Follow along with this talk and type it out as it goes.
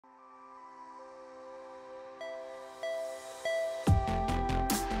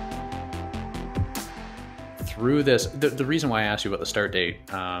through this, the reason why I asked you about the start date,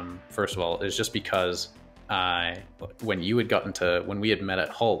 first of all, is just because when you had gotten to, when we had met at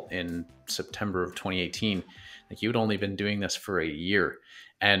Halt in September of 2018, like you had only been doing this for a year.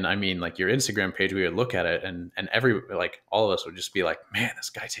 And I mean, like your Instagram page, we would look at it and like all of us would just be like, man, this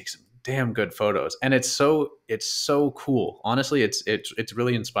guy takes some damn good photos. And it's so cool. Honestly, it's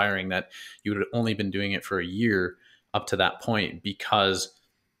really inspiring that you had only been doing it for a year up to that point, because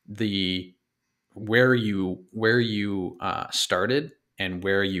the where you started and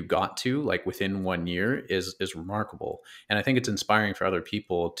where you got to, like within 1 year, is remarkable. And I think it's inspiring for other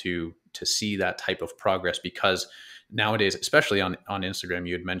people to see that type of progress, because nowadays, especially on Instagram,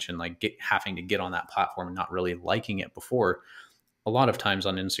 you had mentioned like having to get on that platform and not really liking it before. A lot of times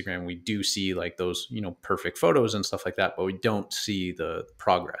on Instagram, we do see like those, perfect photos and stuff like that, but we don't see the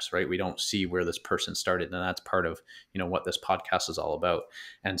progress, right? We don't see where this person started. And that's part of, what this podcast is all about.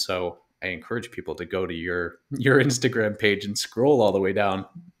 And so I encourage people to go to your Instagram page and scroll all the way down,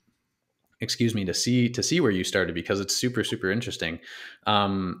 excuse me, to see where you started, because it's super, super interesting.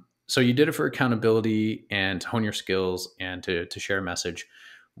 So you did it for accountability and to hone your skills and to share a message.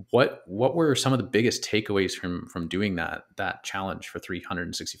 What were some of the biggest takeaways from doing that challenge for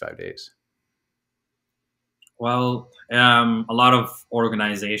 365 days? Well, a lot of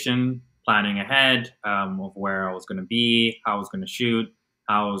organization, planning ahead of where I was going to be, how I was going to shoot,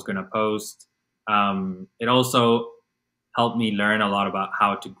 how I was going to post. It also helped me learn a lot about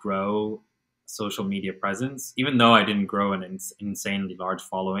how to grow social media presence, even though I didn't grow an insanely large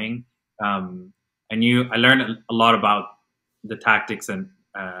following. I learned a lot about the tactics and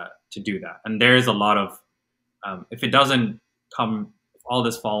to do that. And there's a lot of if it doesn't come, if all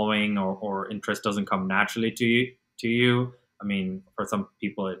this following or interest doesn't come naturally to you. I mean, for some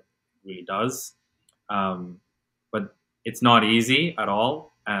people it really does, but it's not easy at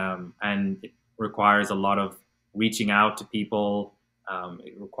all, and it requires a lot of reaching out to people.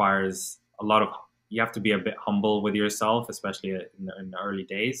 It requires a lot of, you have to be a bit humble with yourself, especially in the early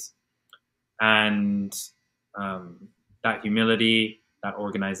days, and that humility, that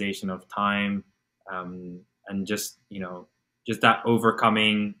organization of time, and just that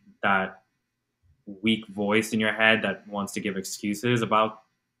overcoming that weak voice in your head that wants to give excuses about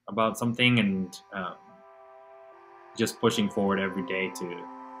something, and just pushing forward every day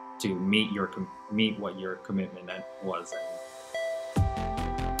to meet what your commitment was.